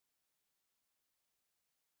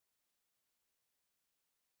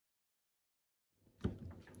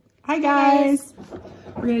Hi guys.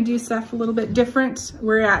 We're gonna do stuff a little bit different.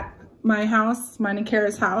 We're at my house, mine and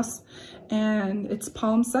Kara's house, and it's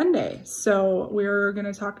Palm Sunday. So we're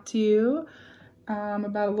gonna talk to you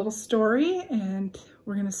about a little story, and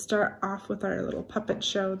we're gonna start off with our little puppet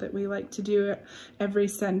show that we like to do every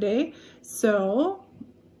Sunday. So,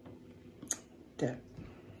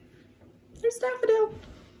 there's Daffodil.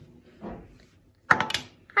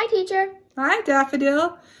 Hi, teacher. Hi,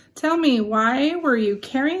 Daffodil. Tell me, why were you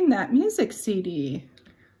carrying that music CD?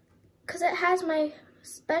 Because it has my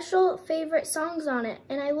special favorite songs on it,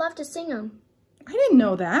 and I love to sing them. I didn't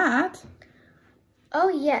know that. Oh,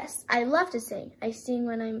 yes, I love to sing. I sing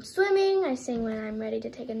when I'm swimming. I sing when I'm ready to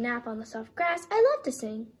take a nap on the soft grass. I love to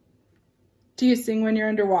sing. Do you sing when you're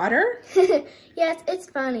underwater? Yes, it's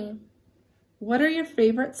funny. What are your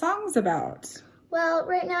favorite songs about? Well,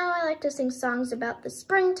 right now I like to sing songs about the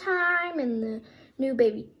springtime and the new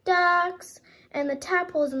baby ducks and the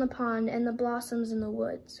tadpoles in the pond and the blossoms in the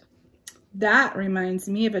woods. That reminds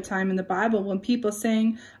me of a time in the Bible when people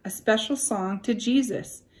sang a special song to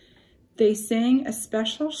Jesus. They sang a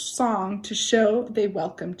special song to show they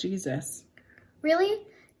welcomed Jesus. Really?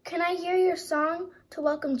 Can I hear your song to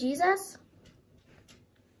welcome Jesus?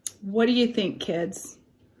 What do you think, kids?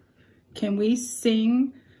 Can we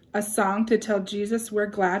sing a song to tell Jesus we're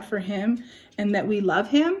glad for him and that we love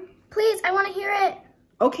him? Please, I want to hear it.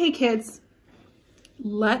 Okay, kids,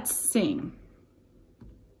 let's sing.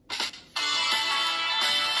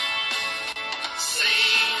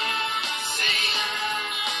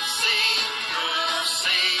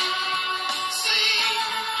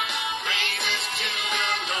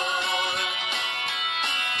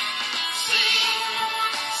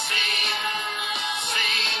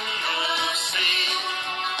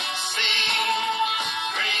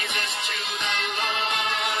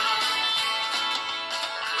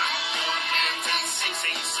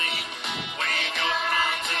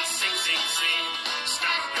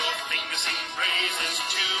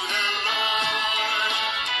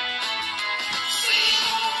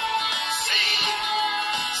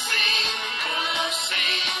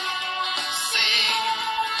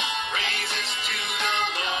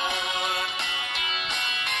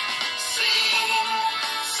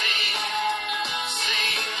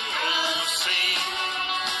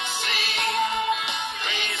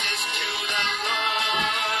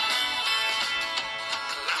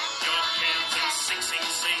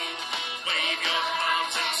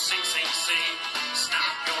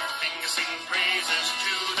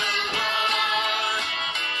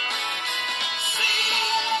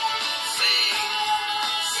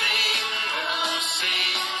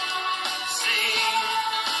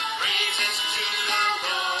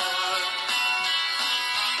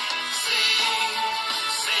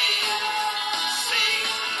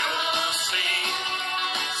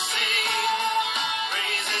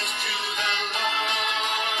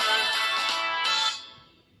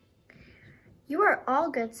 You are all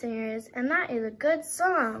good singers, and that is a good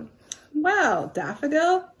song. Well,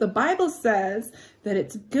 Daffodil, the Bible says that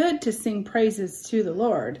it's good to sing praises to the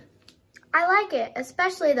Lord. I like it,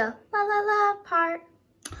 especially the la la la part.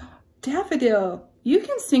 Daffodil, you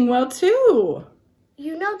can sing well too.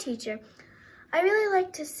 You know, teacher, I really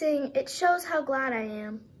like to sing. It shows how glad I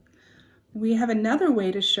am. We have another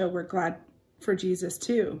way to show we're glad for Jesus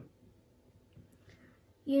too.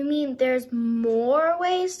 You mean there's more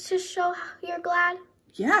ways to show you're glad?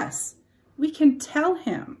 Yes, we can tell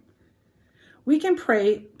him. We can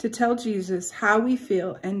pray to tell Jesus how we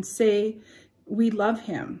feel and say we love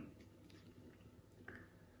him.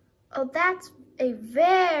 Oh, that's a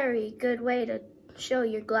very good way to show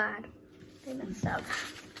you're glad. I messed up.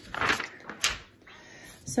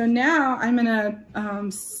 So now I'm gonna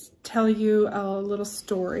tell you a little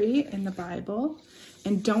story in the Bible.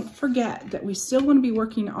 And don't forget that we still want to be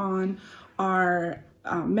working on our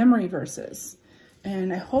memory verses.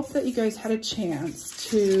 And I hope that you guys had a chance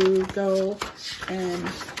to go and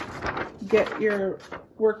get your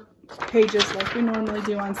work pages like we normally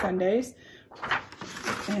do on Sundays.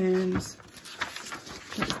 And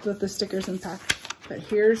let's put the stickers in pack. But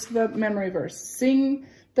here's the memory verse. Sing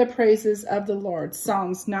the praises of the Lord.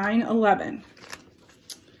 Psalms 9:11.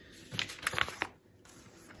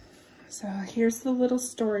 So here's the little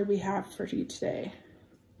story we have for you today.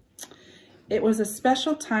 It was a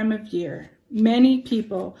special time of year. Many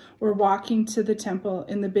people were walking to the temple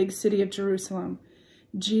in the big city of Jerusalem.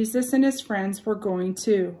 Jesus and his friends were going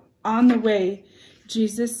too. On the way,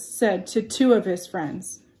 Jesus said to two of his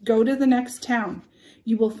friends, "Go to the next town.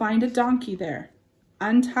 You will find a donkey there.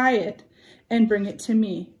 Untie it and bring it to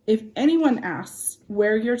me. If anyone asks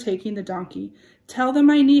where you're taking the donkey, tell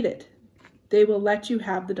them I need it. They will let you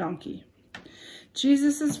have the donkey."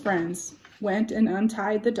 Jesus' friends went and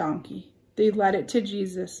untied the donkey. They led it to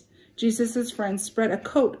Jesus. Jesus' friends spread a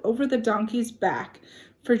coat over the donkey's back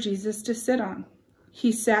for Jesus to sit on.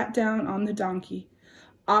 He sat down on the donkey.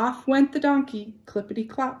 Off went the donkey,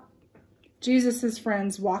 clippity-clop. Jesus'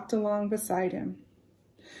 friends walked along beside him.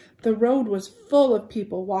 The road was full of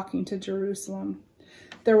people walking to Jerusalem.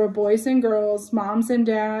 There were boys and girls, moms and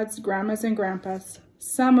dads, grandmas and grandpas.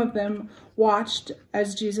 Some of them watched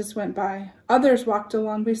as Jesus went by. Others walked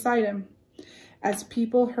along beside him. As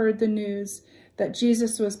people heard the news that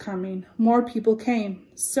Jesus was coming, more people came.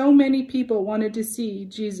 So many people wanted to see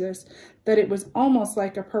Jesus that it was almost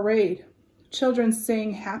like a parade. Children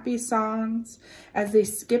sang happy songs as they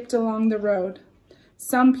skipped along the road.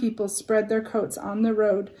 Some people spread their coats on the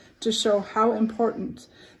road to show how important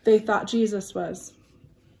they thought Jesus was.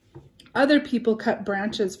 Other people cut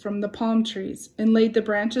branches from the palm trees and laid the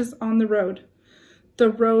branches on the road. The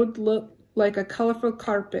road looked like a colorful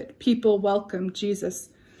carpet. People welcomed Jesus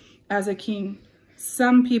as a king.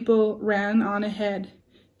 Some people ran on ahead.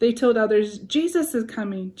 They told others, "Jesus is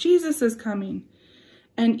coming, Jesus is coming."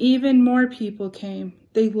 And even more people came.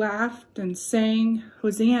 They laughed and sang,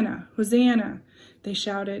 "Hosanna, Hosanna." They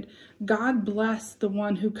shouted, "God bless the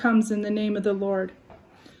one who comes in the name of the Lord."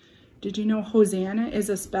 Did you know Hosanna is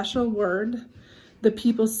a special word the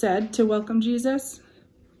people said to welcome Jesus?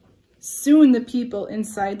 Soon the people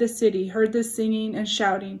inside the city heard the singing and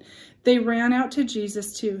shouting. They ran out to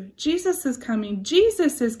Jesus too. "Jesus is coming,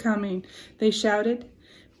 Jesus is coming," they shouted.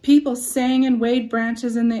 People sang and waved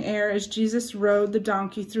branches in the air as Jesus rode the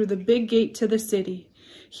donkey through the big gate to the city.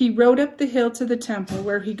 He rode up the hill to the temple,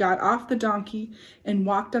 where he got off the donkey and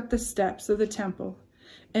walked up the steps of the temple.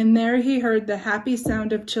 And there he heard the happy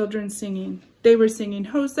sound of children singing. They were singing,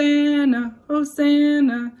 "Hosanna,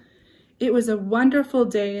 Hosanna." It was a wonderful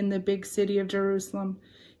day in the big city of Jerusalem.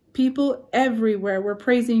 People everywhere were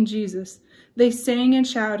praising Jesus. They sang and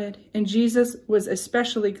shouted, and Jesus was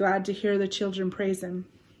especially glad to hear the children praise him.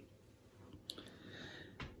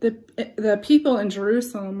 The people in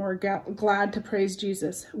Jerusalem were glad to praise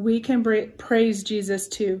Jesus. We can praise Jesus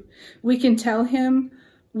too. We can tell him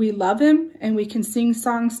we love him, and we can sing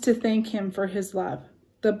songs to thank him for his love.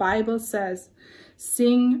 The Bible says,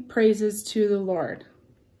 "Sing praises to the Lord."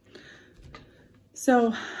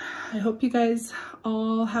 So I hope you guys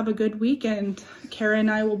all have a good weekend. Kara and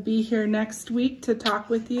I will be here next week to talk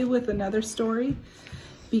with you with another story.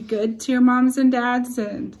 Be good to your moms and dads,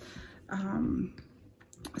 and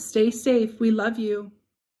stay safe. We love you.